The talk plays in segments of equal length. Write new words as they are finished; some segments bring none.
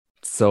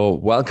So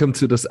welcome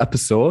to this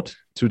episode.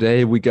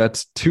 Today we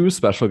got two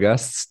special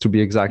guests, to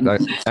be exact,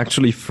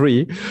 actually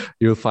three.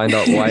 You'll find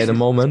out why in a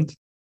moment.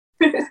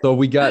 So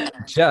we got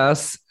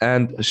Jess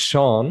and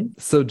Sean.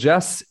 So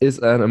Jess is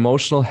an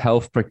emotional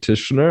health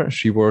practitioner.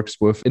 She works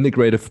with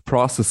integrative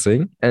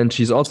processing and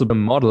she's also been a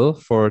model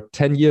for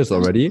 10 years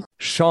already.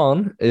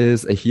 Sean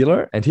is a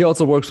healer and he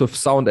also works with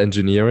sound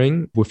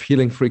engineering with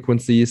healing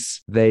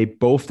frequencies. They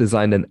both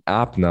designed an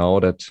app now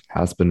that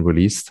has been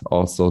released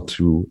also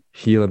to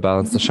heal and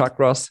balance the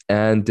chakras.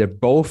 And they're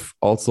both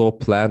also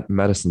plant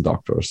medicine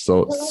doctors.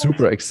 So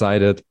super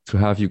excited to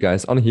have you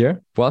guys on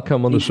here.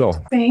 Welcome on the show.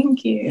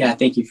 Thank you. Yeah,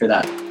 thank you for that.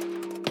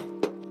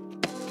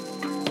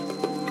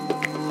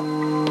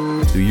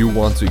 Do you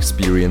want to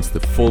experience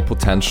the full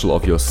potential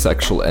of your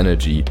sexual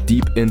energy,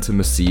 deep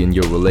intimacy in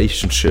your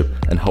relationship,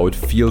 and how it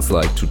feels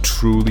like to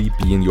truly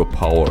be in your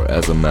power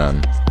as a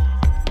man?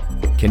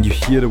 Can you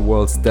hear the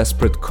world's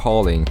desperate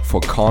calling for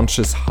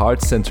conscious,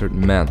 heart-centered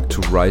men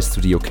to rise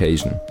to the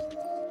occasion?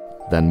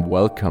 Then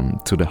welcome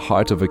to the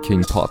Heart of a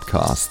King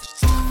podcast,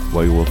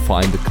 where you will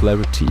find the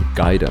clarity,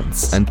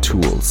 guidance, and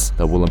tools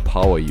that will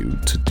empower you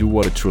to do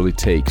what it truly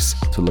takes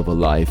to live a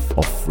life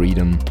of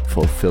freedom,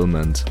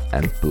 fulfillment,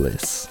 and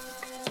bliss.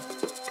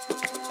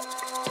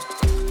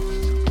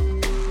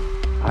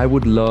 I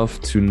would love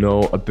to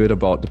know a bit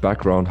about the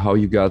background, how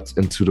you got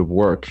into the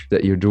work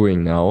that you're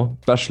doing now,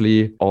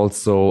 especially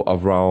also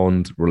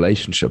around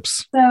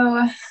relationships.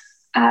 So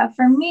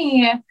for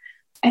me,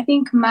 I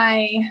think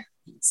my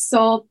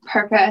sole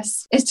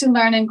purpose is to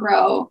learn and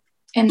grow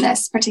in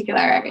this particular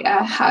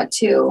area, how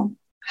to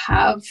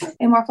have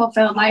a more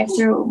fulfilled life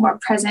through more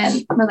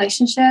present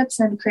relationships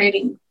and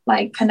creating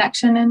like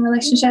connection in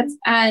relationships.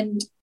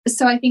 And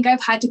so I think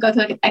I've had to go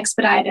through like an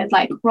expedited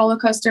like roller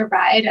coaster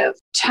ride of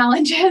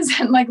challenges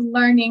and like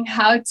learning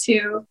how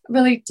to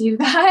really do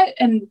that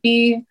and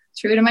be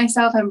true to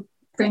myself and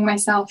bring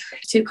myself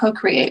to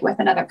co-create with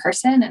another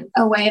person in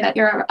a way that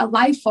you're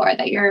alive for,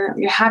 that you're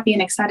happy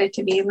and excited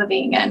to be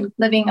living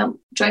a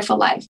joyful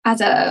life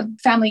as a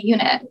family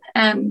unit.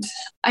 And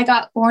I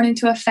got born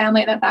into a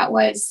family that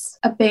was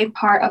a big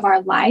part of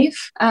our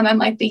life. I'm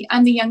the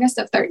youngest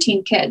of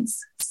 13 kids.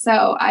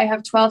 So I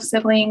have 12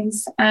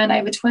 siblings and I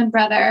have a twin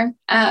brother.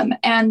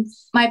 And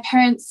my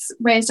parents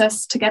raised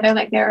us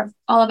together.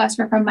 All of us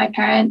were from my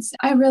parents.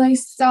 I really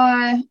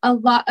saw a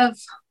lot of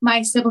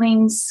my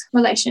siblings'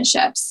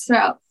 relationships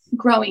throughout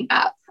growing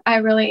up.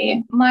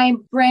 My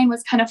brain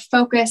was kind of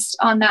focused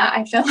on that.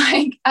 I feel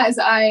like as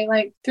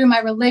I through my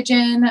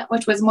religion,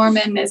 which was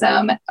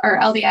Mormonism or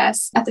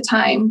LDS at the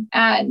time.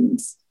 And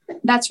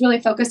that's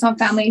really focused on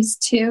families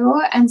too.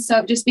 And so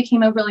it just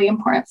became a really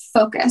important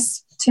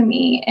focus to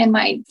me in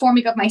my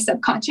forming of my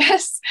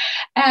subconscious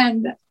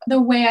and the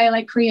way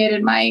I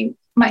created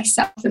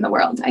myself in the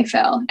world, I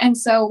feel. And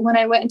so when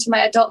I went into my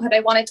adulthood, I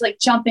wanted to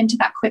jump into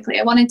that quickly.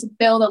 I wanted to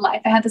build a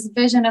life. I had this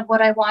vision of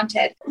what I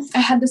wanted. I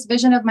had this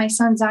vision of my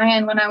son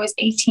Zion when I was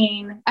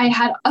 18. I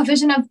had a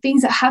vision of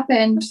things that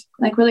happened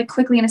really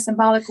quickly in a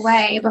symbolic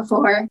way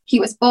before he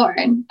was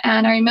born.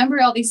 And I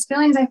remember all these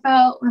feelings I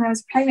felt when I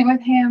was pregnant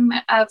with him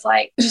of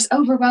just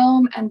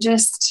overwhelm and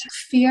just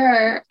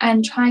fear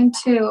and trying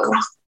to,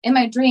 in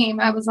my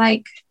dream, I was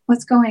like,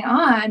 what's going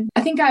on?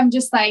 I think I'm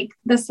just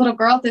this little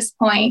girl at this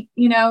point,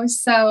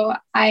 So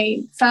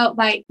I felt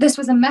like this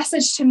was a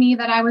message to me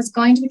that I was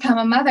going to become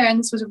a mother and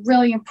this was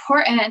really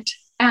important.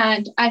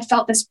 And I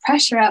felt this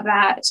pressure of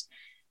that.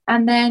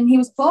 And then he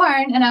was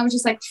born and I was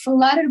just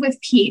flooded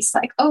with peace,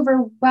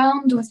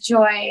 overwhelmed with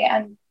joy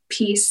and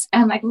peace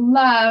and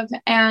love.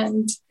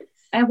 And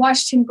I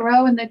watched him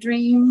grow in the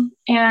dream.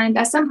 And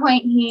at some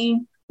point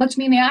he looked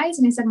me in the eyes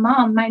and he said,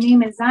 "Mom, my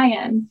name is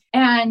Zion."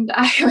 And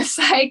I was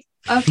like,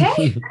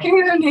 okay,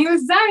 your name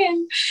is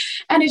Zion.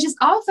 And it just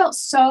all felt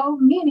so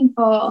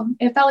meaningful.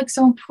 It felt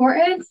so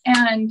important.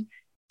 And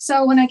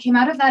so when I came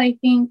out of that, I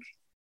think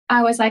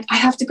I was I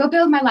have to go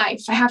build my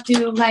life. I have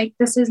to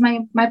this is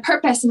my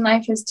purpose in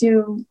life is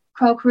to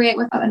co-create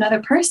with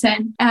another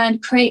person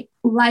and create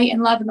light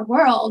and love in the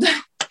world.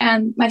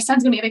 And my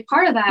son's going to be a big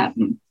part of that.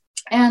 Mm-hmm.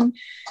 And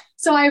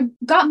so I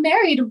got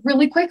married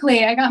really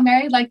quickly. I got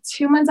married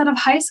 2 months out of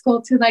high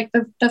school to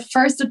the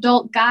first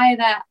adult guy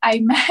that I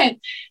met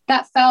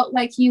that felt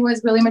like he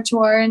was really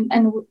mature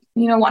and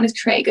wanted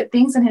to create good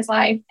things in his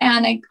life.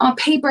 And I, on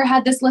paper,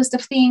 had this list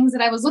of things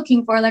that I was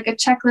looking for, a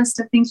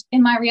checklist of things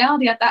in my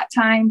reality at that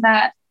time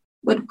that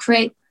would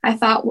create, I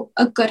thought,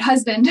 a good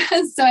husband.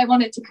 So I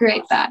wanted to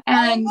create that.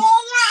 And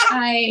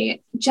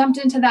I jumped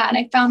into that and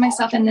I found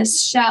myself in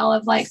this shell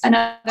of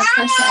another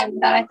person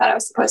that I thought I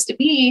was supposed to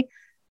be.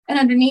 And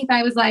underneath,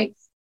 I was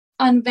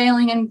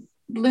unveiling and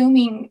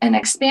blooming and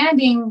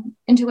expanding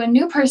into a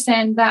new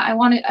person that I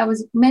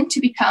was meant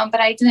to become, but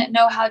I didn't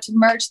know how to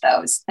merge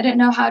those. I didn't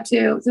know how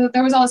to, so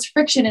there was all this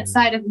friction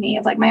inside of me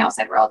of like my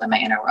outside world and my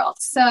inner world.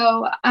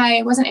 So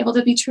I wasn't able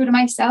to be true to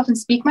myself and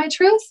speak my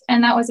truth.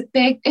 And that was a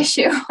big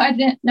issue. I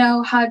didn't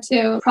know how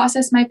to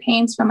process my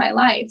pains from my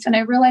life. And I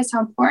realized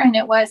how important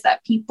it was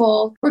that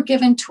people were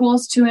given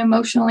tools to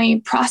emotionally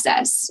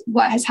process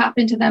what has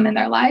happened to them in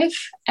their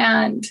life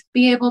and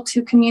be able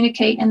to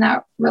communicate in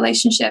that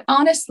relationship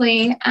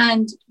honestly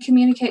and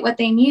communicate what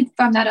they need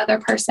from that other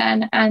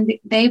person. And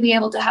they be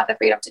able to have the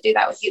freedom to do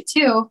that with you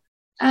too.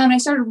 I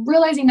started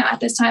realizing that at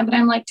this time, but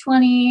I'm like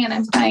 20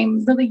 and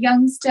I'm really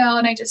young still.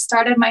 And I just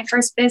started my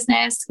first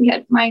business.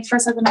 My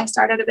first husband and I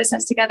started a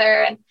business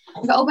together, and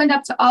it opened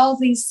up to all of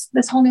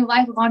this whole new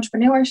life of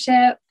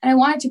entrepreneurship. And I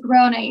wanted to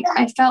grow. And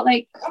I felt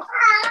like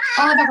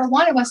all I've ever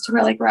wanted was to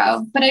really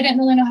grow, but I didn't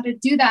really know how to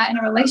do that in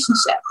a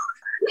relationship.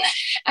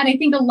 And I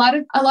think a lot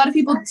of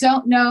people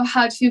don't know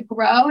how to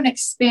grow and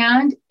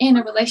expand in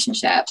a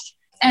relationship.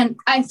 And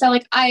I felt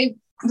like I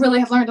really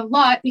have learned a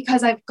lot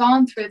because I've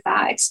gone through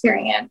that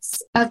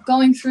experience of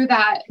going through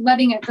that,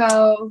 letting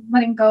go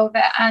of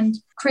it, and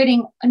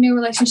creating a new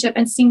relationship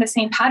and seeing the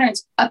same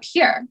patterns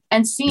appear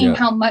and seeing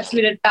how much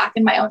rooted back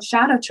in my own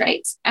shadow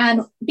traits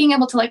and being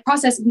able to like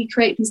process, we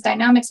create these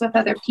dynamics with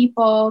other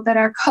people that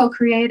are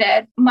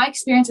co-created. My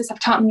experiences have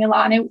taught me a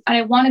lot. And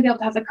I want to be able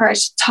to have the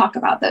courage to talk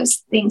about those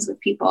things with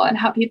people and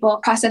how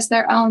people process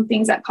their own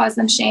things that cause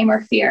them shame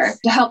or fear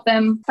to help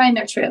them find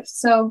their truth.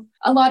 So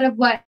a lot of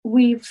what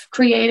we've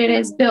created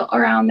is built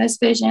around this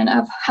vision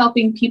of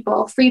helping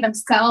people free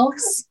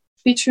themselves,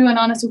 be true and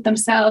honest with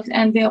themselves,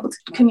 and be able to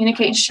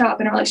communicate and show up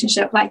in a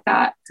relationship like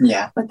that.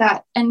 Yeah. With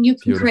that. And you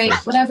can create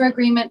whatever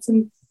agreements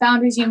and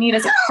boundaries you need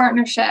as a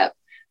partnership,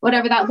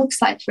 whatever that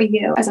looks like for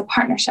you as a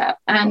partnership.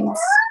 And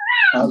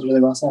that was really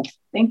well said.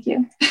 Thank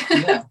you.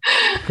 Yeah.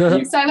 So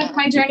I went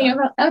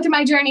through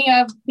my journey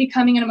of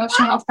becoming an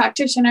emotional health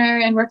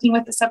practitioner and working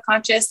with the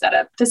subconscious at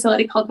a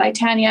facility called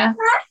Vitania,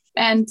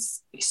 and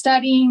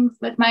studying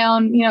with my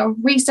own,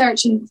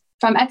 research and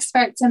from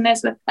experts in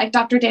this with like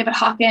Dr. David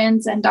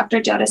Hawkins and Dr.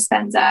 Joe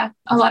Dispenza,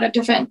 a lot of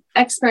different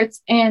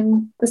experts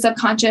in the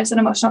subconscious and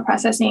emotional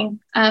processing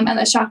and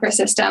the chakra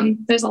system.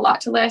 There's a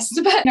lot to list,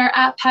 but our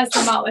app has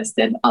them all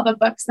listed, all the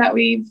books that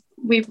we've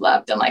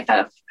loved and like that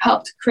have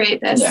helped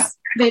create this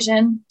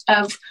vision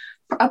of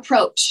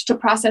approach to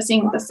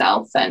processing the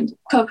self and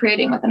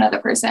co-creating with another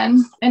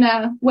person in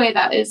a way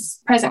that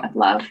is present with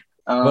love.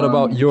 What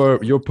about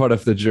your part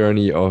of the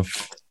journey of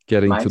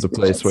getting to the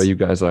place where you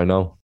guys are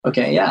now?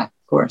 Okay, yeah,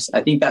 of course.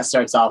 I think that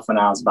starts off when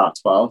I was about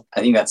 12.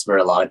 I think that's where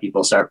a lot of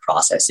people start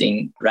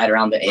processing, right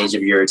around the age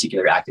of your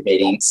reticular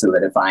activating,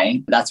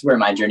 solidifying. That's where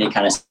my journey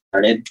kind of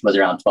started, was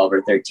around 12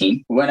 or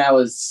 13. When I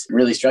was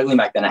really struggling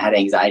back then, I had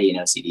anxiety and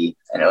OCD,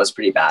 and it was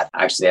pretty bad.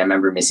 Actually, I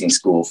remember missing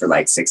school for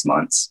like 6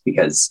 months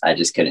because I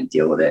just couldn't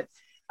deal with it.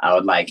 I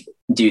would like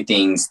do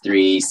things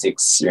 3,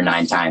 6, or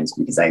 9 times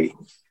because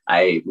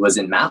I was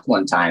in math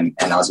one time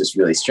and I was just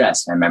really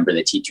stressed. I remember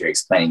the teacher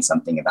explaining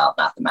something about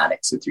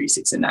mathematics with 3,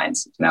 6, and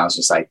 9s. And I was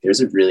just like,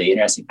 there's a really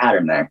interesting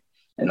pattern there.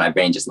 And my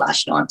brain just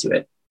latched onto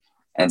it.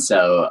 And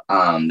so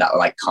that would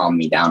like calm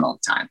me down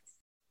all the time.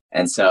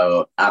 And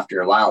so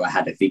after a while, I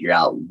had to figure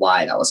out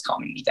why that was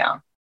calming me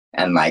down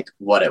and like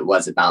what it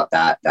was about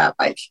that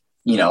like,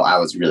 I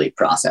was really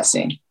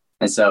processing.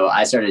 And so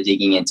I started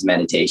digging into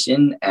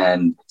meditation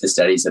and the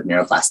studies of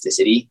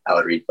neuroplasticity. I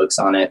would read books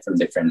on it from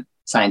different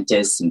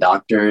scientists and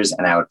doctors,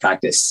 and I would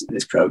practice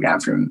this program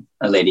from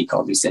a lady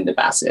called Lucinda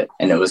Bassett,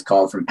 and it was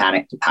called From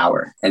Panic to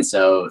Power. And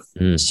so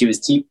she was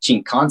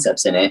teaching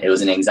concepts in it. It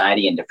was an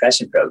anxiety and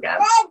depression program,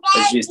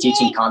 but she was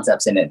teaching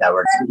concepts in it that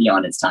were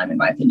beyond its time, in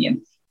my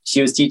opinion.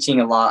 She was teaching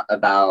a lot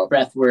about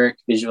breath work,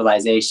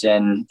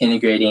 visualization,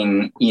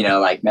 integrating,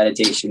 like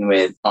meditation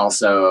with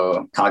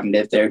also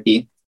cognitive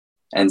therapy.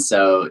 And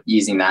so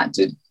using that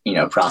to,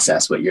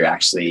 process what you're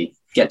actually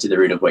get to the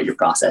root of what you're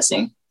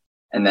processing.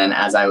 And then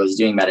as I was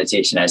doing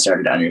meditation, I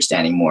started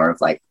understanding more of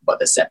like what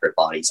the separate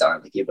bodies are.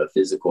 Like you have a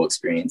physical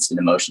experience, an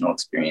emotional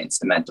experience,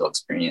 the mental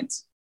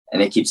experience,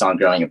 and it keeps on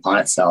growing upon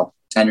itself.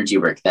 Energy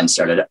work then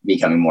started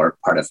becoming more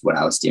part of what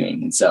I was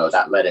doing. And so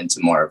that led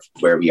into more of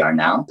where we are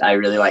now. I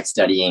really like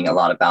studying a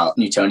lot about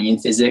Newtonian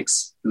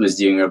physics. I was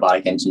doing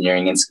robotic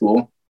engineering in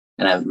school,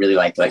 and I really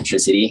like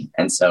electricity.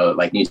 And so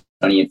like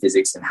Newtonian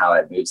physics and how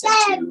it moves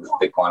into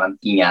the quantum,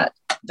 looking at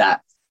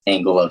that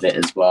angle of it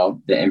as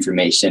well. The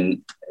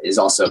information is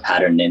also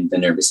patterned in the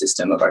nervous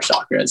system of our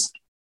chakras.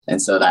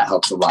 And so that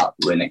helps a lot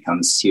when it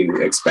comes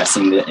to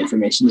expressing the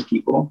information to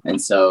people.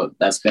 And so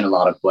that's been a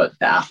lot of what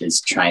the app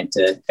is trying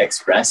to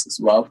express as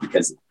well,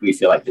 because we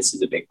feel like this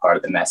is a big part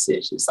of the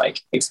message, is like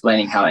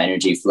explaining how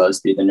energy flows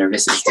through the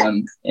nervous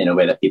system in a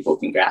way that people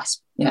can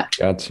grasp. Yeah.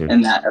 Gotcha.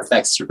 And that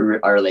affects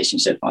our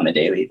relationship on the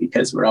daily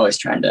because we're always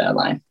trying to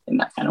align in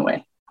that kind of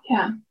way.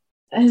 Yeah.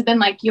 It has been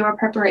like your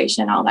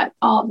preparation, all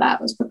of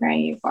that was preparing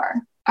you for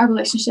our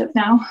relationship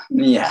now.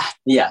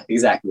 Yeah,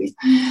 exactly.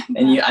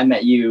 And I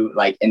met you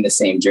like in the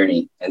same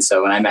journey. And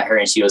so when I met her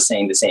and she was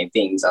saying the same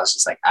things, I was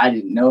just like, I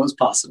didn't know it was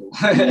possible.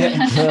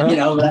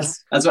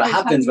 That's what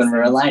happens when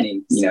we're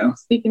aligning,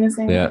 Speaking the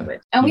same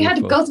language. And we had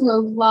to go through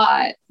a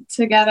lot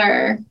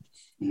together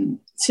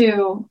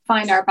to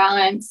find our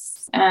balance.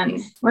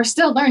 And we're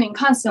still learning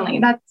constantly.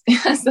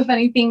 That's the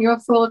funny thing. You're a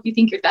fool if you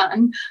think you're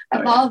done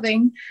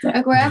evolving.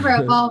 Like we're ever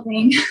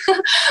evolving.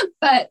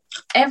 But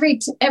every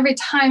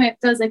time it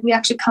feels like we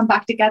actually come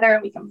back together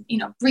and we can,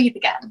 breathe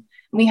again. And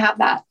we have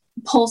that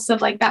pulse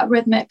of like that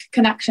rhythmic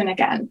connection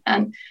again.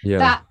 And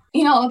that,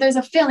 there's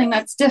a feeling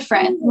that's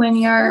different when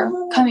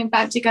you're coming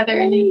back together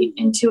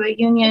into a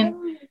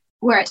union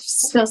where it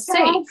feels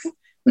safe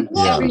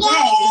every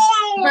day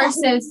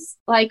versus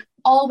like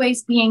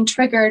always being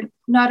triggered,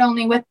 not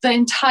only with the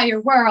entire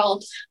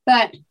world,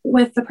 but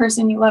with the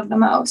person you love the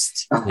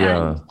most.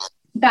 And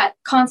that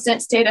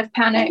constant state of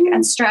panic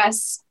and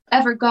stress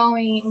ever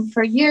going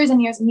for years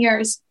and years and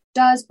years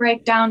does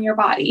break down your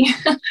body.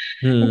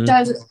 It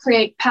does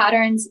create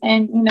patterns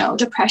in,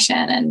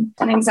 depression and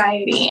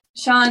anxiety.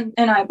 Sean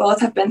and I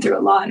both have been through a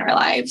lot in our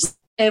lives.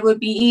 It would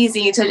be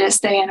easy to just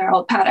stay in our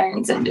old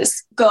patterns and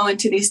just go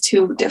into these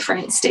two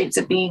different states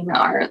of being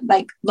our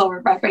like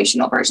lower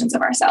vibrational versions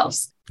of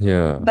ourselves.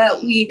 Yeah.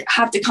 But we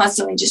have to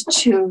constantly just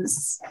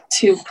choose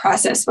to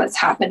process what's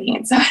happening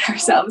inside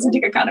ourselves and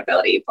take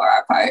accountability for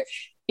our part,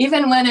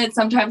 even when it's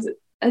sometimes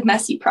a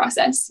messy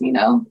process.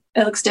 It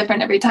looks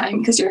different every time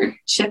because you're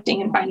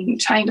shifting and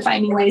trying to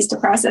find new ways to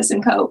process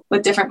and cope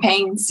with different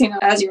pains,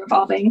 as you're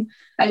evolving,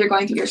 as you're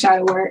going through your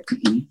shadow work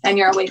and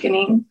you're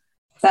awakening.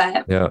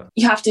 But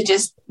you have to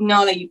just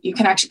know that you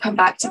can actually come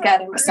back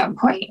together at some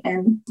point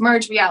and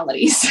merge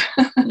realities,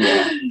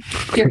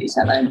 hear each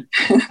other.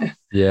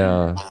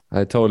 Yeah,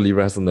 I totally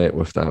resonate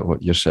with that,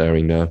 what you're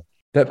sharing there.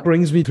 That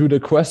brings me to the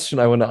question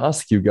I want to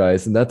ask you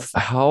guys. And that's,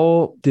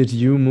 how did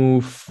you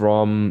move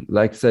from,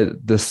 like I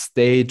said, the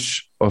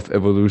stage of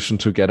evolution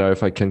together,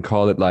 if I can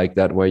call it like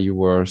that, where you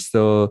were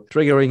still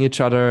triggering each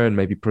other and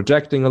maybe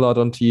projecting a lot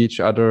onto each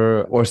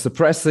other or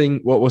suppressing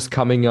what was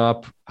coming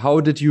up? How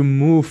did you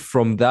move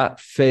from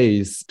that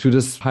phase to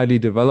this highly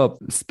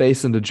developed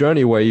space in the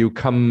journey where you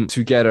come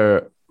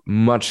together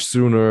much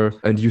sooner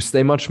and you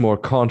stay much more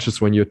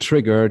conscious when you're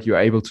triggered, you're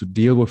able to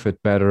deal with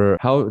it better?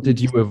 How did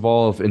you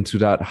evolve into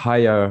that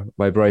higher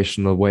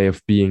vibrational way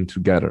of being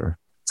together?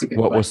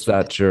 What was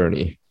that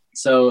journey?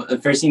 So the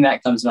first thing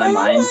that comes to my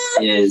mind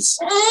is,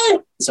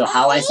 so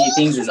how I see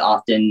things is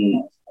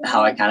often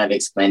how I kind of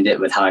explained it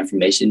with how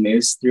information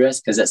moves through us.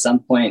 Because at some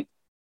point,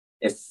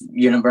 if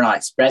we're not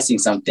expressing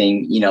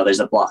something, there's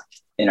a block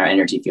in our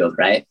energy field,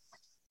 right?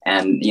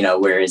 And,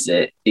 where is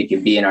it? It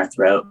can be in our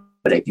throat,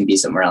 but it can be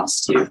somewhere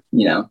else too.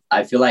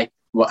 I feel like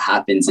what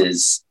happens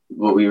is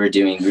what we were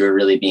doing, we were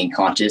really being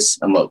conscious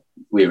of what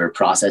we were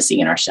processing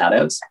in our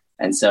shadows.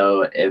 And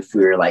so if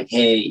we were like,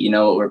 hey,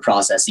 what we're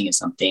processing is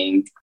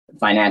something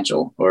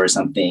financial or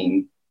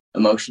something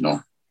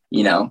emotional,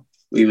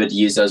 we would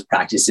use those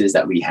practices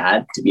that we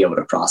had to be able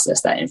to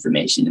process that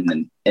information. And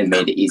then it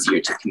made it easier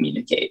to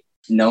communicate.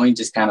 Knowing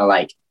just kind of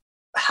like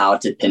how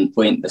to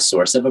pinpoint the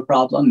source of a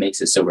problem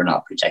makes it so we're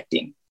not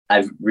projecting.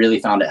 I've really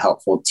found it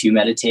helpful to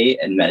meditate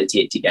and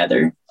meditate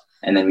together.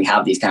 And then we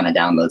have these kind of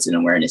downloads and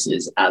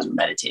awarenesses as we're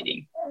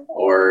meditating.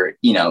 Or,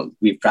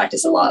 we've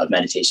practiced a lot of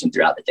meditation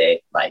throughout the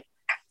day, like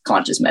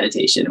conscious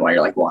meditation while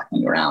you're like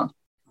walking around.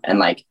 And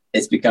like,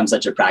 it's become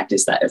such a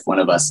practice that if one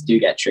of us do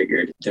get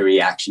triggered, the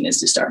reaction is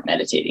to start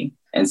meditating.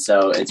 And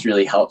so it's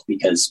really helped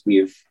because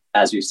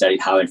as we've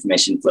studied how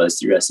information flows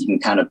through us, you can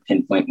kind of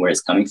pinpoint where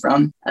it's coming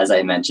from, as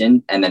I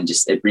mentioned, and then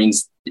it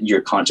brings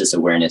your conscious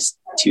awareness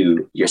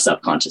to your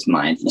subconscious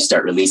mind. You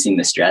start releasing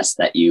the stress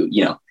that you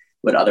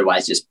would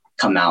otherwise just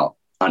come out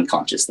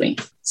unconsciously.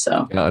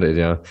 So got it.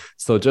 Yeah.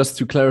 So just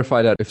to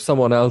clarify that, if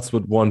someone else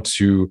would want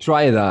to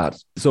try that,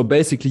 so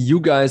basically you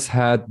guys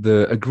had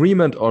the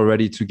agreement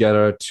already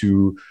together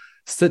to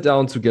sit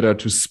down together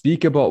to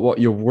speak about what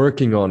you're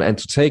working on and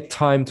to take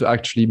time to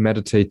actually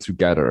meditate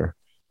together,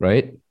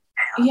 right?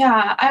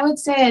 Yeah, I would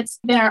say it's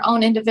been our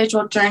own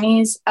individual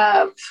journeys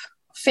of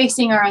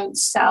facing our own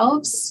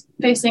selves,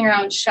 facing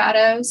our own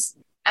shadows,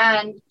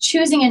 and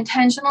choosing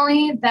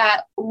intentionally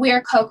that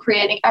we're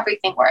co-creating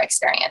everything we're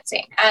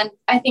experiencing. And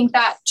I think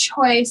that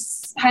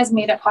choice has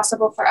made it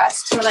possible for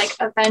us to like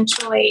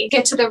eventually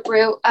get to the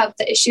root of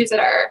the issues that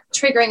are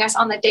triggering us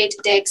on the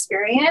day-to-day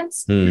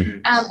experience.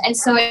 And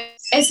so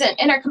it's an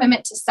inner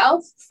commitment to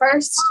self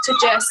first, to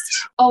just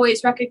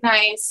always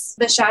recognize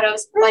the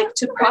shadows, like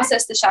to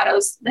process the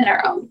shadows in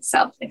our own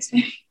self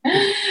experience.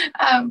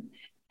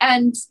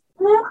 And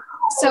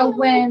so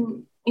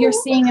when you're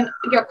seeing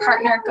your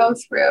partner go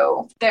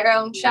through their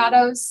own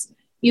shadows,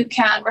 you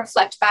can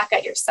reflect back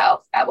at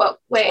yourself at what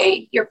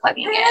way you're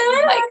plugging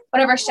in. Like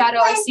whatever shadow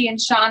I see in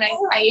Sean,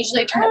 I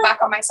usually turn it back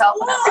on myself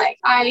and I'm like,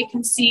 I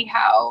can see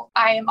how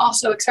I am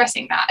also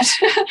expressing that.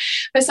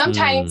 But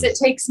sometimes it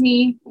takes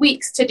me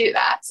weeks to do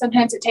that.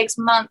 Sometimes it takes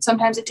months.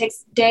 Sometimes it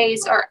takes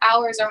days or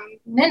hours or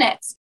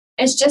minutes.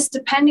 it's just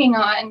depending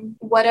on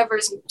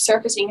whatever's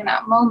surfacing in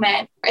that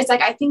moment. It's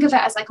like, I think of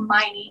it as like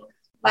mining.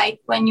 Like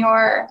when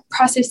you're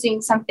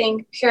processing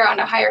something pure on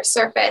a higher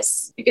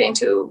surface, you're getting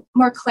to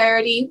more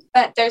clarity,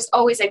 but there's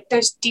always like,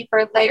 there's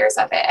deeper layers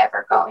of it,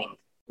 ever going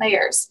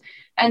layers.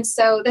 And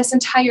so this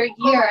entire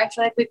year, I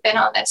feel like we've been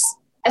on this,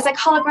 it's like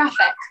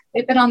holographic.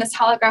 We've been on this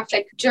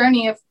holographic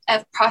journey of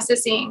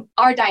processing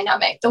our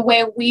dynamic, the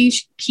way we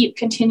keep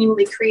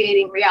continually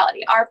creating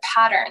reality, our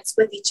patterns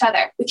with each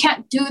other. We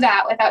can't do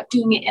that without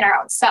doing it in our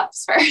own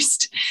selves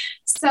first.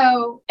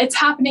 So it's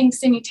happening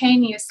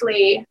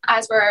simultaneously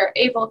as we're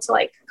able to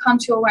like come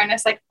to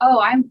awareness, like,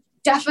 oh, I'm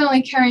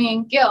definitely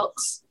carrying guilt.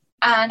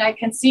 And I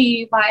can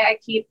see why I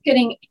keep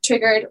getting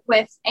triggered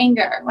with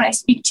anger when I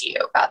speak to you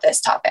about this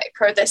topic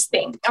or this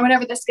thing. And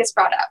whenever this gets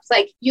brought up,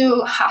 like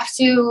you have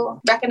to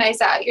recognize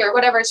that your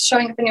whatever's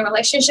showing up in your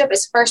relationship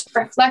is first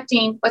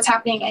reflecting what's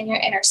happening in your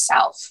inner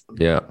self.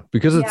 Yeah,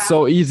 because it's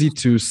so easy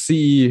to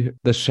see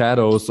the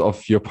shadows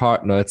of your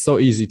partner. It's so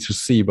easy to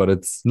see, but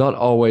it's not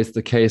always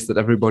the case that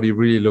everybody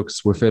really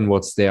looks within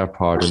what's their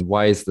part and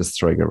why is this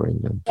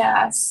triggering them.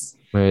 Yes.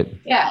 Right.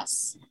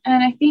 Yes.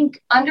 And I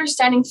think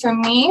understanding for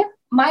me,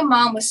 my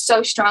mom was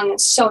so strong and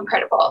so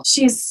incredible.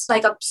 She's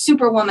like a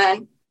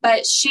superwoman,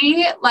 but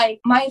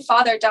my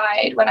father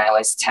died when I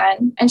was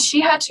 10 and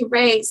she had to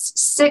raise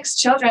 6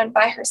 children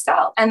by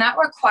herself. And that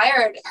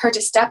required her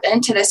to step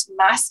into this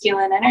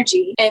masculine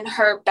energy in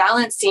her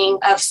balancing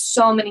of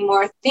so many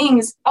more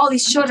things. All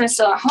these children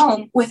still at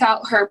home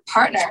without her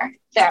partner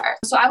there.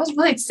 So I was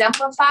really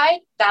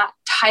exemplified that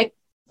type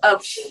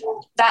of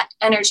that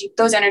energy,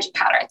 those energy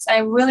patterns. I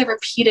really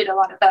repeated a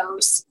lot of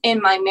those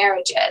in my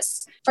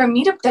marriages. For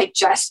me to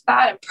digest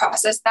that and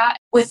process that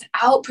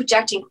without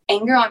projecting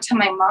anger onto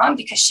my mom,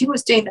 because she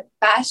was doing the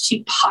best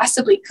she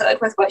possibly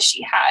could with what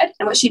she had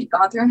and what she'd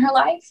gone through in her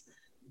life.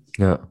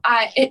 Yeah.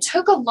 It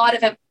took a lot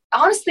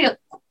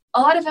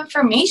of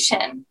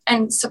information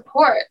and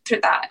support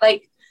through that.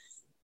 Like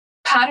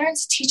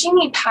teaching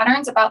me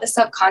patterns about the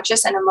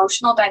subconscious and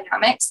emotional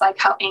dynamics, like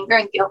how anger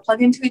and guilt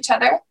plug into each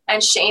other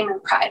and shame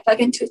and pride plug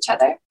into each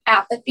other,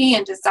 apathy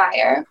and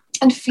desire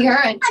and fear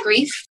and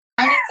grief.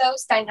 Learning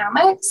those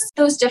dynamics,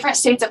 those different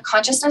states of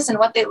consciousness and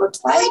what they looked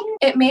like,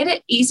 it made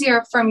it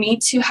easier for me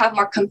to have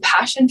more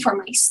compassion for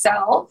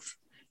myself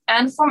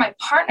and for my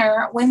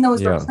partner when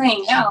those were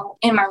playing out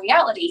in my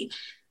reality,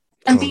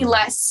 and be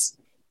less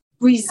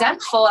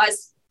resentful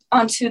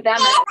onto them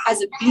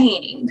as a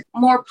being,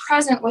 more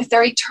present with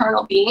their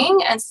eternal being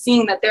and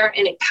seeing that they're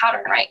in a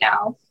pattern right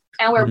now.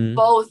 And we're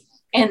both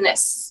in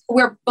this,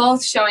 we're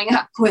both showing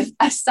up with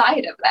a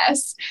side of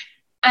this.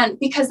 And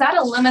because that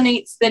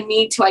eliminates the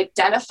need to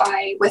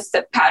identify with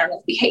the pattern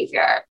of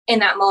behavior in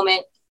that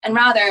moment. And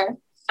rather,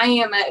 I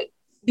am a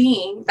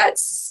being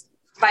that's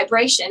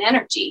vibration,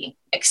 energy,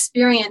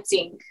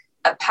 experiencing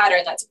a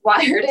pattern that's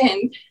wired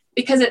in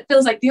because it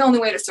feels like the only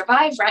way to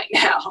survive right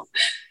now.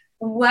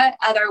 What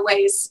other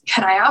ways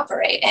can I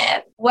operate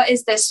in? What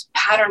is this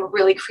pattern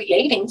really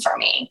creating for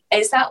me?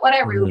 Is that what I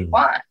really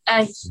want?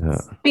 And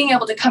being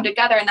able to come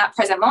together in that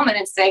present moment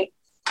and say,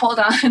 hold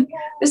on,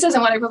 this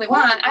isn't what I really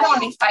want. I don't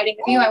want to be fighting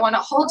with you. I want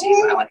to hold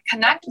you. I want to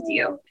connect with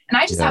you. And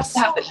I just have to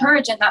have the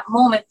courage in that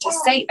moment to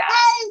say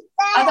that.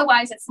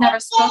 Otherwise, it's never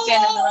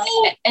spoken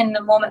in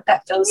the moment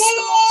that feels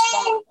the most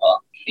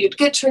vulnerable. You'd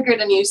get triggered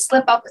and you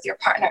slip up with your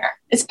partner.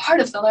 It's part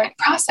of the learning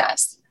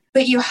process.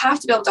 But you have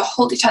to be able to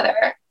hold each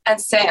other and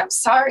say, I'm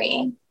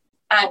sorry,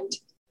 and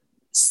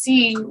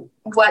see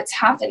what's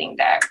happening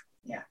there.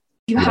 Yeah.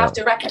 You have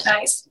to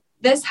recognize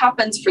this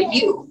happens for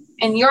you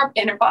in your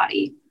inner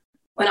body.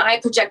 When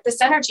I project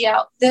this energy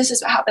out, this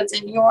is what happens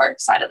in your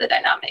side of the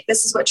dynamic.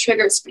 This is what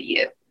triggers for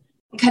you.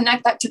 And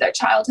connect that to their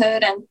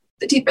childhood and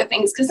the deeper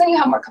things, because then you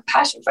have more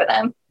compassion for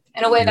them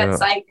in a way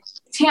that's like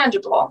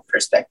tangible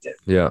perspective.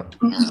 Yeah.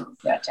 Mm-hmm.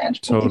 Yeah,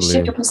 tangible. Totally. You can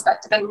shift your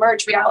perspective and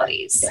merge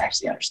realities. You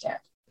actually understand.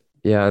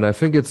 Yeah, and I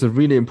think it's a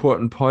really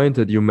important point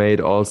that you made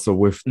also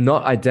with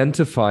not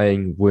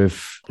identifying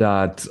with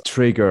that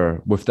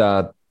trigger, with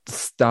that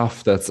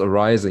stuff that's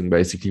arising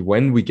basically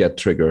when we get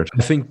triggered.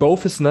 I think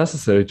both is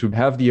necessary to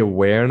have the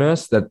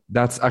awareness that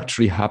that's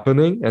actually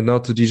happening and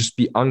not to just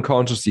be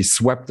unconsciously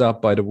swept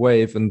up by the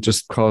wave and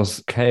just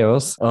cause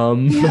chaos.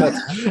 And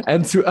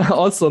to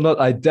also not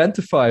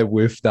identify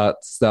with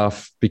that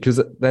stuff,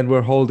 because then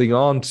we're holding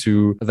on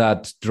to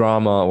that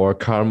drama or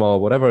karma or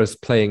whatever is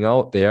playing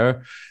out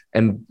there.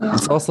 And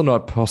it's also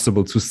not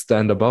possible to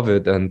stand above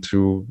it and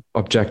to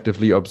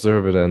objectively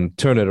observe it and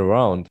turn it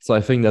around. So I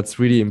think that's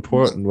really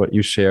important what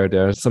you shared.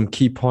 There are some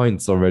key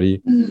points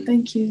already.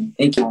 Thank you.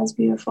 Thank you. That was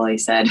beautifully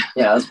said.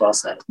 Yeah, that was well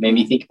said. Made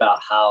me think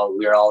about how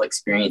we're all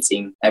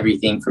experiencing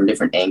everything from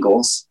different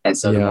angles. And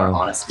so the more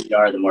honest we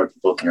are, the more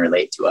people can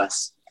relate to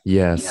us.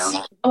 Yes. You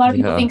know? A lot of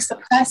people think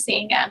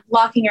suppressing and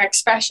blocking your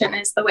expression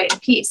is the way to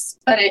peace,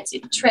 but it's a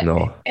trick.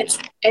 No.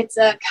 It's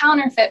a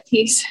counterfeit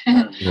peace.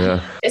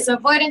 It's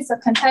avoidance of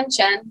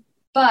contention,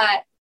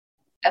 but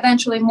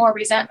eventually more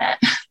resentment.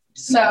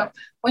 So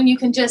when you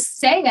can just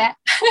say it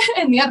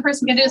and the other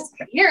person can just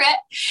hear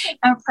it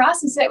and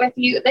process it with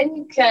you, then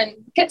you can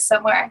get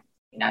somewhere,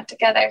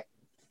 together.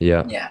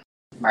 Yeah.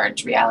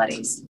 merge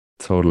realities.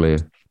 Totally.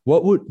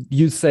 What would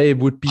you say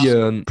would be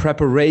a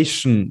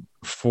preparation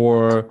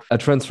for a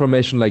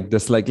transformation like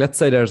this? Like, let's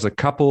say there's a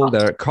couple,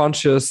 they're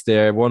conscious,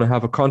 they want to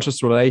have a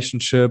conscious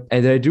relationship,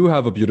 and they do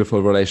have a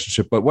beautiful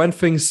relationship. But when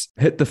things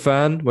hit the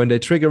fan, when they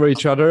trigger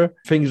each other,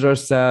 things are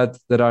said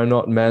that are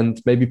not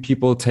meant. Maybe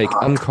people take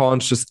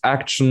unconscious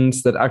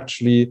actions that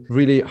actually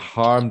really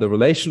harm the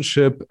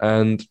relationship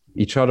and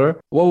each other.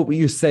 What would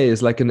you say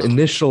is like an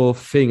initial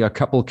thing a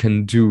couple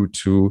can do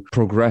to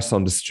progress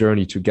on this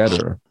journey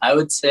together? I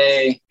would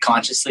say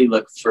consciously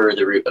look for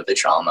the root of the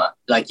trauma.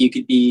 Like, you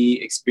could be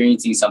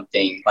experiencing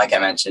something, like I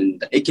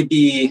mentioned, it could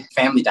be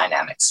family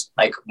dynamics.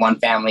 Like, one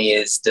family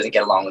doesn't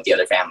get along with the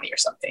other family or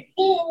something.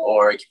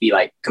 Or it could be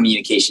like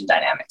communication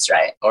dynamics,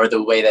 right? Or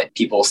the way that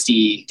people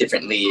see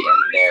differently in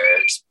their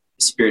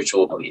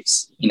spiritual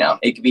beliefs.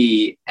 It could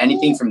be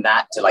anything from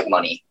that to like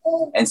money.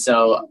 And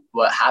so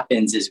what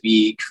happens is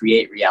we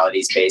create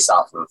realities based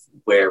off of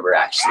where we're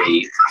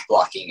actually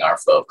blocking our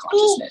flow of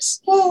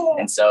consciousness.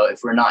 And so if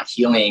we're not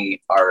healing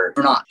we're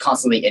not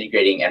constantly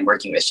integrating and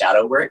working with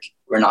shadow work,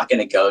 we're not going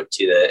to go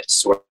to the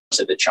source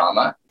of the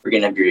trauma. We're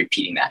going to be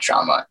repeating that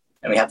trauma.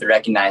 And we have to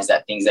recognize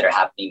that things that are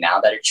happening now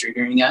that are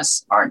triggering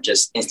us aren't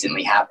just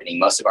instantly happening.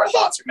 Most of our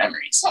thoughts are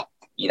memories.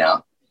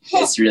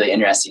 It's really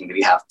interesting that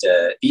we have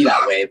to be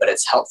that way, but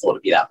it's helpful to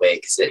be that way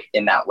because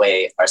in that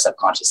way, our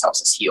subconscious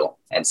helps us heal.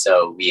 And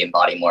so we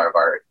embody more of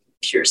our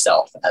pure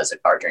self as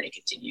our journey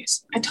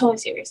continues. I totally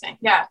see what you're saying.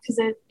 Yeah,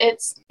 because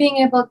it's being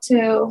able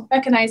to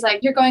recognize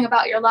like you're going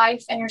about your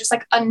life and you're just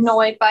like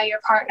annoyed by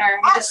your partner.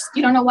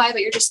 You don't know why,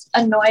 but you're just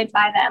annoyed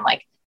by them.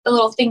 Like the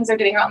little things they're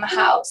doing around the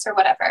house or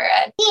whatever.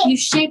 And you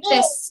shape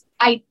this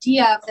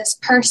idea of this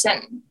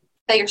person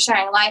that you're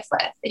sharing life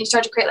with, and you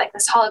start to create like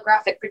this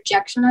holographic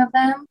projection of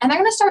them, and they're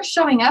going to start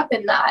showing up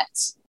in that.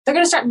 They're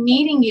going to start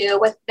meeting you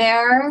with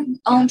their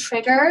own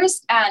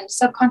triggers and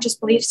subconscious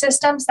belief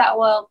systems that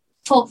will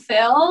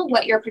fulfill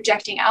what you're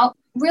projecting out.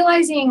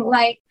 Realizing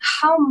like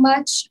how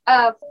much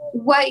of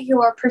what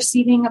you're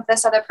perceiving of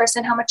this other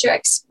person, how much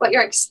what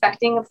you're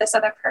expecting of this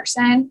other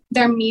person,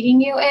 they're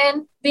meeting you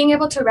in. Being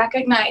able to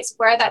recognize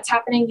where that's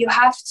happening, you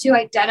have to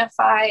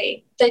identify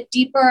the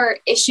deeper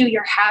issue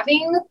you're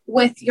having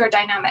with your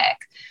dynamic.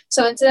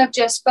 So instead of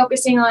just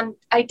focusing on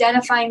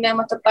identifying them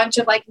with a bunch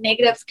of like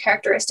negative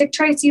characteristic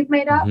traits you've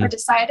made up or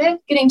decided,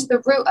 getting to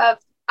the root of,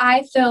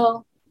 I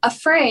feel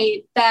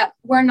afraid that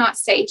we're not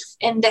safe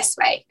in this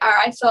way, or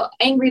I feel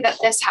angry that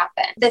this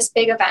happened, this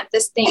big event,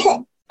 this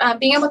thing.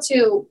 Being able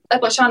to,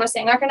 like what Sean was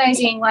saying,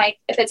 recognizing like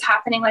if it's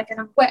happening like in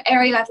what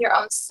area of your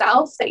own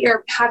self that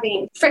you're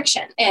having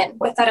friction in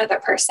with that other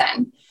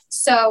person.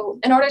 So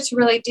in order to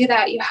really do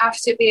that, you have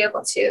to be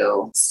able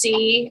to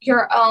see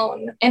your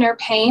own inner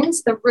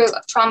pains, the root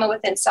of trauma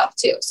within self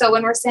too. So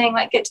when we're saying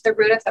like get to the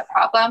root of the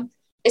problem,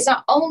 it's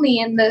not only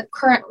in the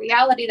current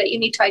reality that you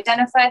need to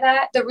identify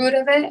that, the root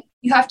of it,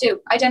 you have to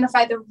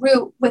identify the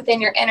root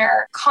within your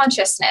inner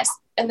consciousness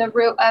and the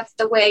root of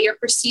the way you're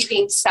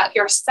perceiving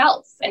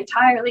yourself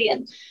entirely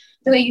and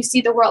the way you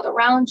see the world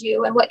around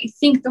you and what you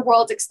think the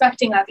world's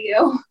expecting of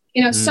you.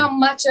 So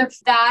much of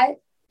that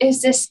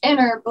is this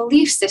inner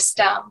belief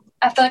system.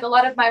 I feel like a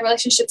lot of my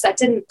relationships that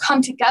didn't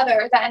come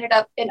together, that ended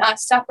up in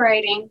us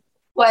separating,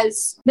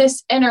 was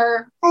this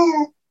inner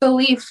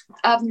belief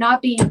of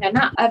not being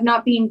enough, of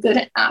not being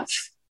good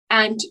enough,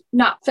 and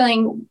not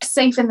feeling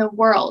safe in the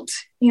world,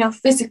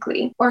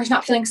 physically, or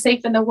not feeling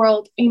safe in the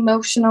world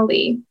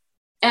emotionally.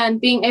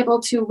 And being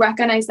able to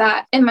recognize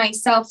that in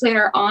myself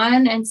later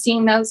on and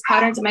seeing those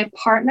patterns in my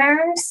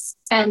partners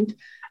and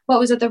what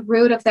was at the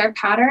root of their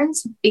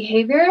patterns,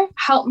 behavior,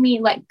 helped me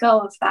let go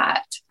of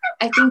that.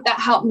 I think that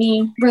helped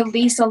me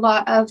release a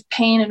lot of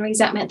pain and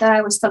resentment that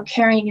I was still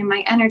carrying in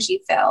my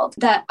energy field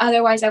that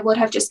otherwise I would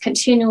have just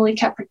continually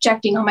kept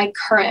projecting on my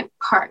current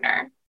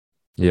partner.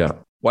 Yeah.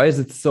 Why is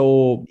it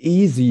so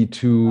easy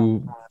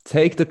to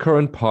take the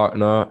current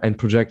partner and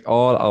project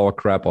all our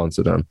crap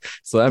onto them?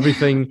 So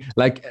everything,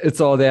 like it's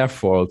all their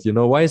fault,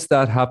 why is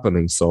that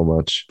happening so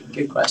much?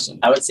 Good question.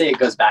 I would say it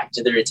goes back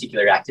to the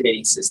reticular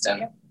activating system.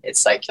 Yeah.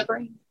 It's like the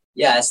brain.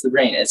 Yeah, it's the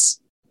brain.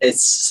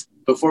 It's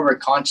before we're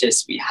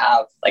conscious, we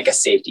have like a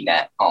safety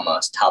net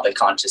almost, how the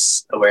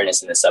conscious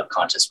awareness and the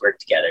subconscious work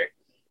together.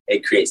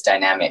 It creates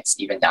dynamics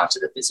even down to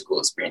the physical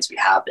experience we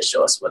have to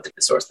show us what the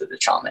source of the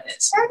trauma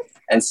is.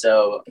 And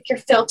so like your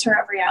filter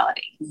of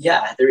reality.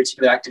 Yeah, the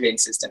reticular activating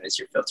system is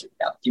your filter of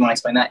reality. Do you want to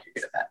explain that? You're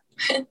good at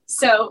that.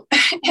 So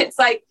it's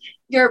like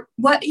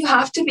what you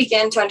have to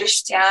begin to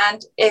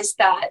understand is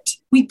that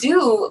we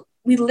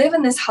live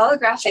in this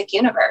holographic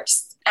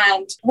universe.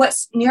 And what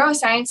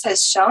neuroscience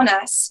has shown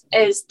us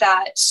is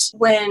that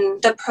when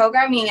the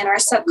programming in our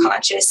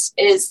subconscious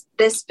is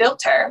this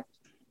filter,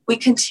 we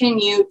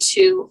continue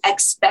to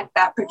expect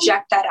that,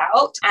 project that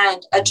out,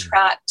 and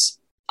attract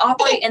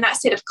operate in that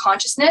state of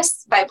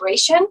consciousness,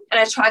 vibration,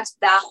 and attract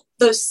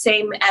those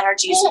same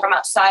energies from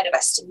outside of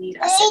us to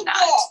meet us in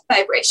that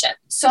vibration.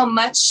 So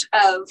much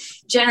of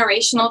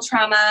generational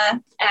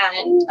trauma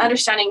and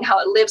understanding how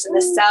it lives in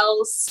the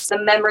cells, the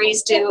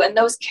memories do, and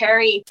those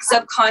carry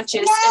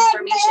subconscious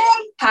information,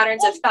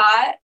 patterns of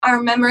thought, our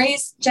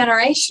memories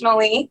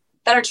generationally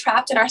that are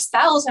trapped in our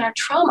cells and our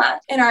trauma,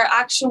 in our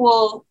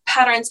actual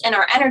patterns in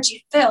our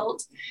energy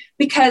field,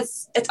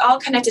 because it's all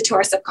connected to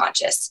our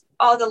subconscious.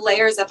 All the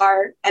layers of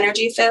our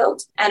energy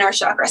field and our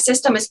chakra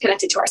system is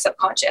connected to our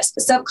subconscious. The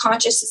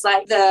subconscious is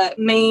like the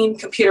main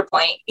computer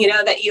point,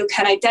 that you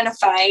can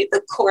identify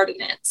the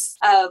coordinates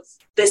of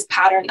this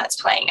pattern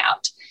that's playing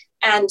out.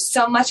 And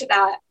so much of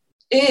that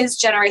is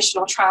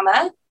generational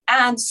trauma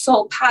and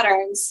soul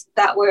patterns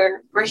that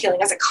we're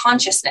healing as a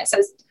consciousness,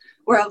 as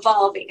we're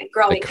evolving and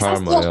growing.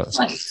 Karma, that's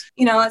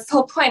the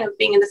whole point of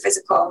being in the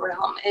physical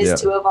realm is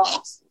to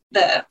evolve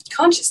the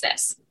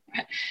consciousness.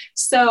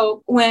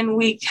 So when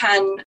we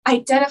can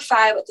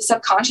identify what the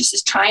subconscious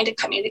is trying to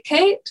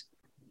communicate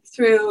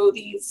through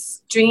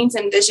these dreams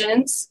and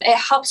visions, it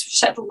helps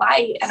shed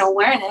light and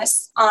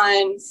awareness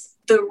on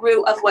the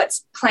root of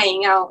what's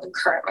playing out in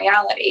current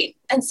reality.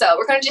 And so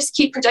we're going to just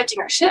keep projecting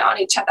our shit on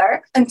each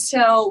other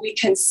until we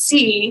can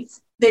see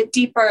the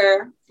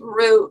deeper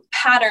root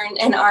pattern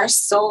in our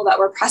soul that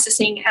we're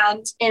processing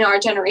and in our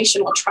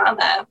generational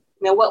trauma,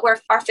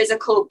 what our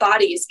physical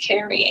body is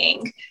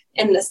carrying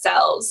in the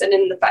cells and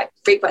in the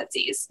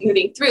frequencies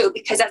moving through,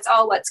 because that's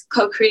all what's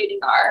co-creating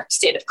our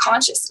state of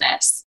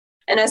consciousness.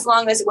 And as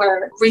long as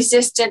we're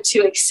resistant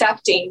to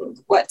accepting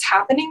what's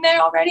happening there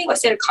already, what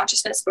state of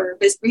consciousness we're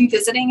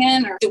revisiting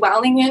in or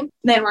dwelling in,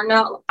 then we're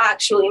not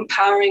actually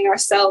empowering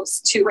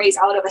ourselves to raise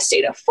out of a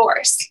state of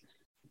force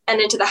and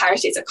into the higher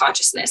states of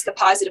consciousness, the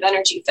positive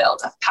energy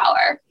field of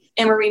power.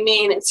 And we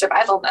remain in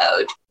survival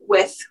mode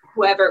with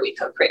whoever we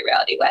co-create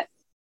reality with,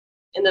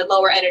 in the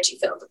lower energy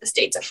field of the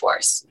states of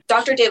force.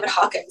 Dr. David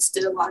Hawkins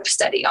did a lot of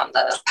study on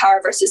the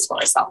power versus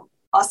force.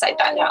 I'll cite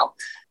that now,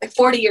 like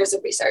 40 years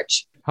of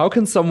research. How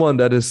can someone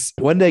that is,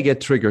 when they get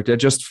triggered, they're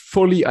just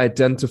fully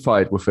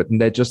identified with it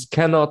and they just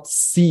cannot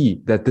see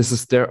that this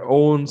is their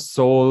own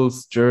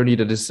soul's journey,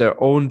 that is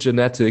their own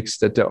genetics,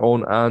 that their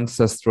own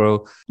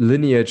ancestral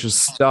lineage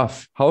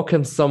stuff. How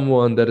can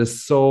someone that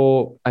is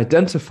so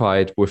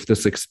identified with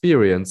this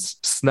experience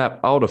snap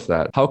out of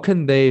that? How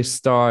can they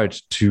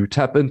start to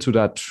tap into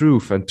that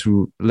truth and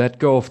to let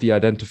go of the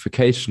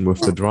identification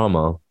with the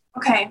drama?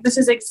 Okay, this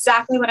is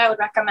exactly what I would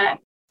recommend.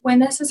 When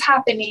this is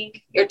happening,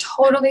 you're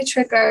totally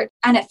triggered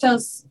and it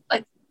feels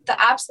like the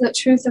absolute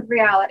truth of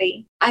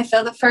reality. I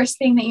feel the first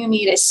thing that you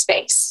need is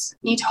space.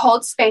 You need to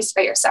hold space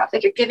for yourself.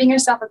 Like you're giving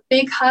yourself a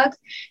big hug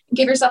and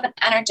give yourself an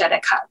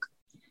energetic hug.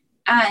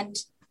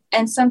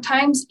 And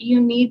sometimes you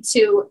need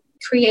to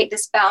create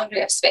this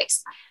boundary of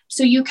space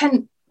so you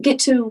can get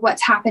to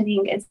what's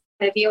happening inside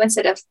of you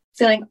instead of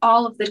feeling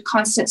all of the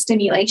constant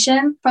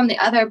stimulation from the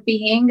other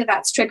being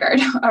that's triggered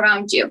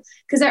around you,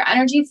 because their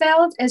energy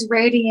field is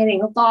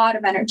radiating a lot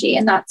of energy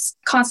and that's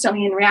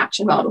constantly in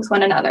reaction mode with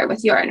one another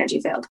with your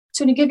energy field.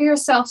 So to give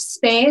yourself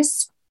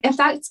space, if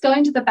that's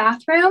going to the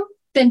bathroom,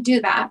 then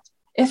do that.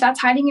 If that's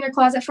hiding in your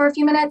closet for a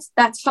few minutes,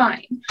 that's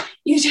fine.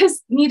 You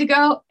just need to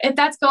go. If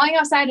that's going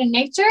outside in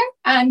nature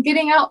and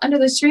getting out under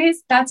the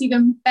trees, that's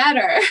even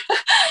better.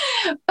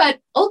 But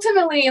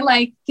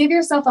ultimately, give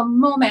yourself a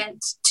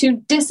moment to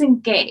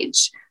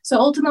disengage. So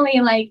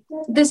ultimately,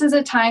 this is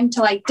a time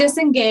to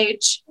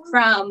disengage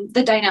from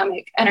the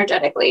dynamic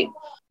energetically.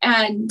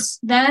 And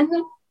then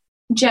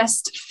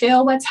just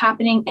feel what's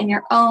happening in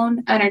your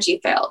own energy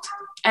field.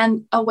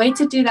 And a way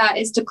to do that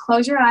is to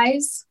close your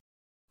eyes,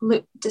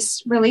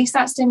 just release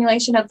that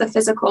stimulation of the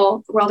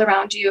physical world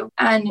around you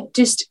and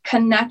just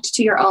connect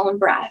to your own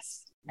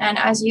breath. And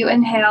as you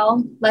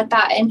inhale, let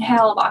that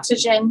inhale of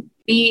oxygen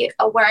be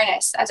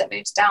awareness as it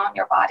moves down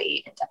your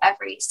body into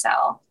every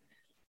cell,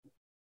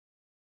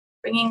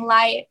 bringing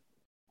light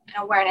and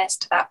awareness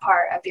to that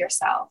part of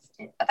yourself,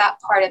 that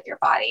part of your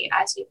body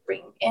as you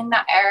bring in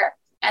that air.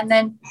 And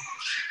then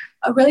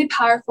a really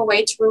powerful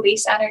way to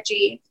release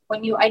energy,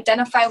 when you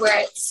identify where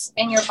it's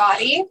in your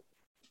body,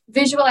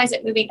 visualize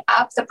it moving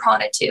up the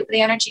prana tube,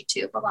 the energy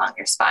tube along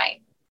your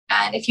spine.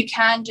 And if you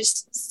can,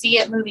 just see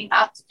it moving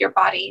up your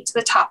body to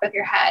the top of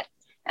your head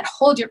and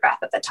hold your breath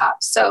at the top.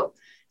 So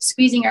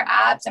squeezing your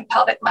abs and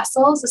pelvic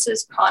muscles, this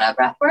is prana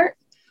breath work.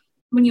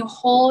 When you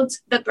hold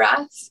the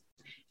breath,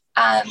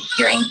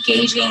 you're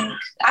engaging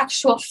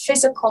actual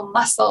physical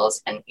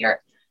muscles and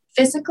you're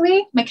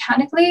physically,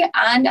 mechanically,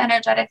 and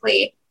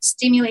energetically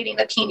stimulating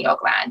the pineal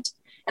gland.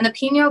 And the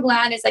pineal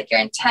gland is like your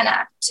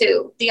antenna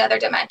to the other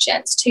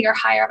dimensions, to your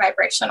higher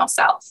vibrational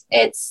self.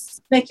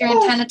 It's like your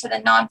antenna to the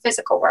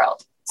non-physical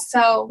world.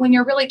 So when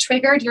you're really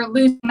triggered, you're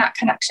losing that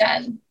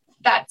connection.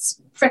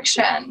 That's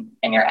friction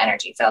in your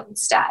energy field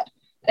instead.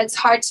 It's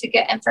hard to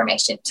get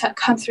information to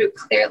come through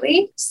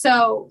clearly.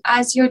 So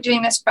as you're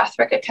doing this breath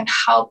work, it can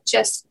help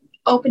just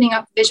opening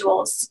up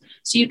visuals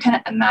so you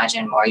can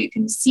imagine more, you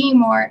can see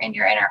more in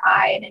your inner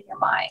eye and in your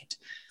mind.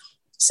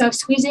 So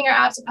squeezing your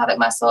abs and pelvic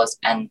muscles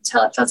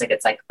until it feels like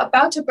it's like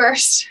about to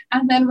burst,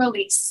 and then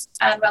release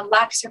and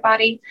relax your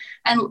body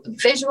and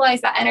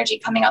visualize that energy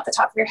coming out the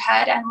top of your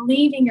head and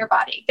leaving your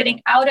body,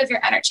 getting out of your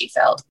energy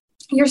field.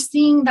 You're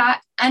seeing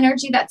that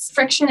energy, that's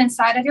friction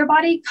inside of your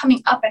body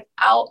coming up and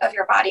out of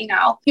your body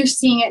now. You're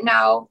seeing it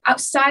now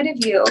outside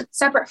of you,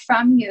 separate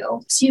from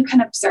you, so you can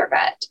observe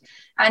it.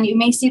 And you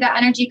may see that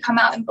energy come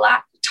out in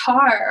black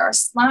tar or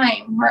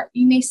slime, or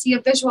you may see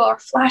a visual or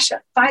flash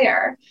of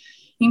fire.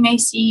 You may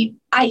see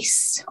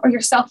ice or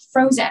yourself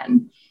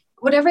frozen.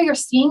 Whatever you're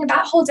seeing,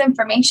 that holds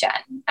information.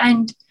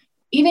 And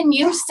even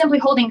you simply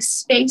holding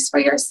space for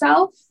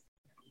yourself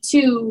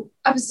to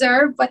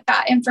observe what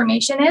that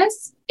information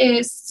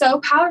is so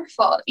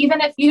powerful.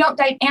 Even if you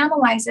don't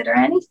analyze it or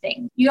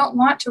anything, you don't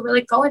want to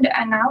really go into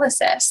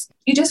analysis.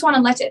 You just want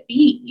to let it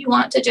be. You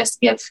want to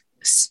just give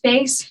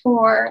space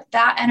for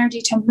that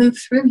energy to move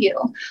through you.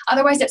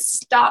 Otherwise it's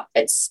stuck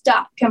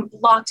and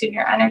blocked in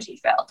your energy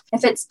field.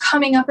 If it's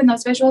coming up in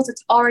those visuals,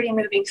 it's already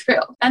moving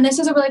through. And this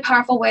is a really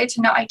powerful way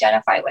to now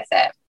identify with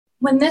it.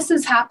 When this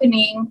is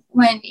happening,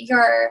 when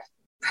you're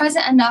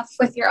present enough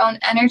with your own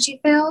energy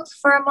field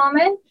for a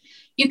moment,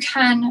 you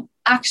can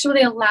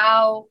actually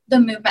allow the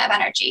movement of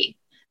energy.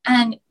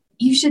 And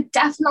you should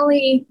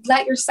definitely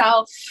let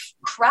yourself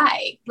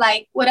cry.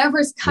 Like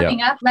whatever's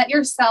coming up, let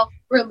yourself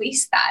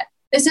release that.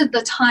 This is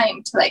the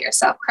time to let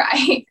yourself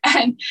cry.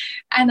 and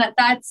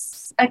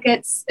that's like,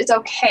 it's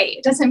okay.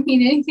 It doesn't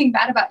mean anything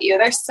bad about you.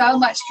 There's so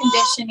much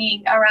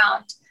conditioning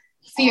around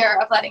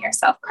fear of letting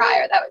yourself cry,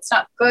 or that it's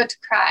not good to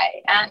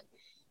cry. And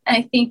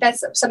I think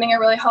that's something I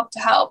really hope to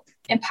help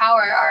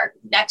empower our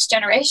next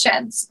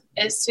generations,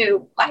 is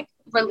to like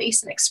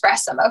release and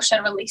express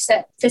emotion, release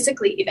it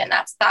physically. Even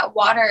that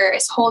water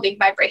is holding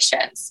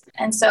vibrations.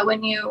 And so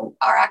when you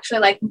are actually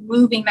like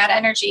moving that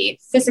energy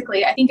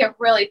physically, I think it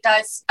really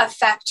does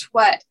affect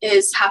what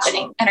is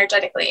happening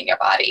energetically in your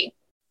body.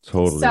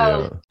 Totally.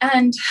 So,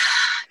 and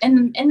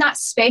in that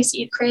space that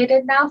you've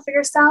created now for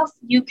yourself,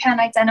 you can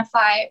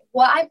identify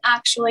what I'm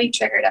actually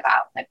triggered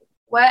about. Like,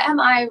 what am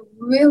I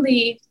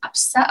really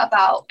upset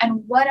about?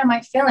 And what am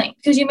I feeling?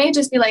 Because you may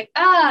just be like,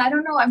 I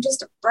don't know. I'm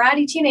just a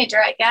bratty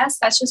teenager, I guess.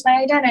 That's just my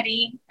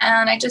identity.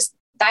 And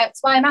that's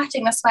why I'm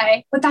acting this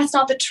way. But that's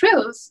not the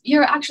truth.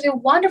 You're actually a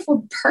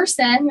wonderful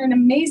person. You're an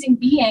amazing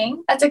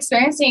being that's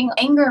experiencing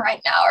anger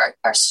right now,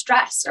 or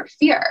stress or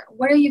fear.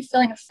 What are you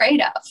feeling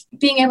afraid of?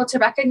 Being able to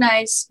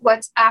recognize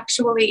what's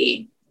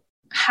actually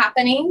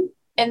happening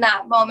in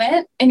that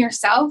moment in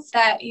yourself,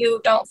 that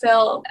you don't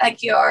feel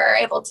like you're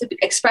able to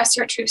express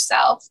your true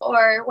self,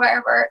 or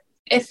wherever.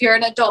 If you're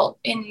an adult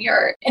in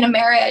a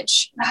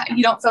marriage,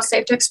 you don't feel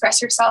safe to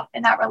express yourself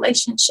in that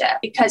relationship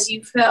because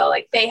you feel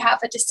like they have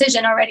a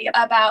decision already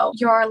about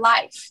your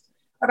life,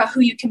 about who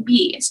you can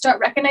be.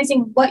 Start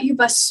recognizing what you've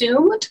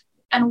assumed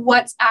and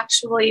what's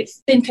actually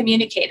been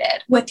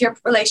communicated with your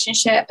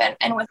relationship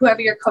and with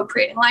whoever you're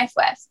co-creating life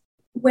with.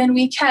 When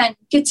we can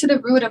get to the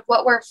root of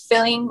what we're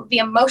feeling, the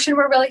emotion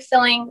we're really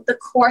feeling, the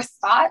core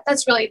thought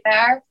that's really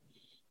there.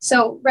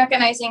 So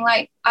recognizing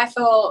like, I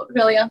feel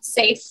really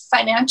unsafe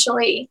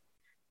financially,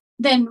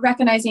 then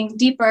recognizing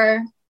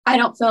deeper, I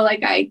don't feel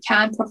like I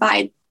can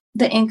provide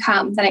the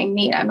income that I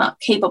need. I'm not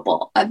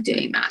capable of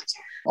doing that.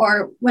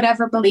 Or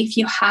whatever belief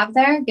you have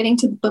there, getting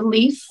to the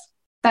belief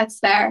that's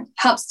there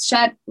helps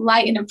shed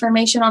light and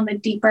information on the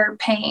deeper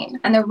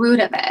pain and the root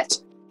of it.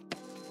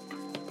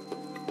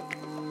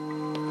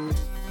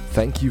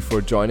 Thank you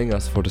for joining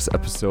us for this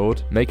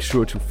episode. Make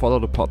sure to follow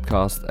the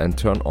podcast and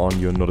turn on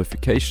your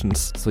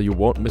notifications so you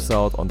won't miss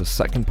out on the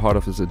second part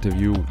of this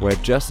interview, where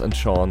Jess and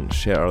Sean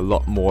share a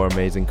lot more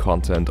amazing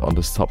content on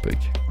this topic.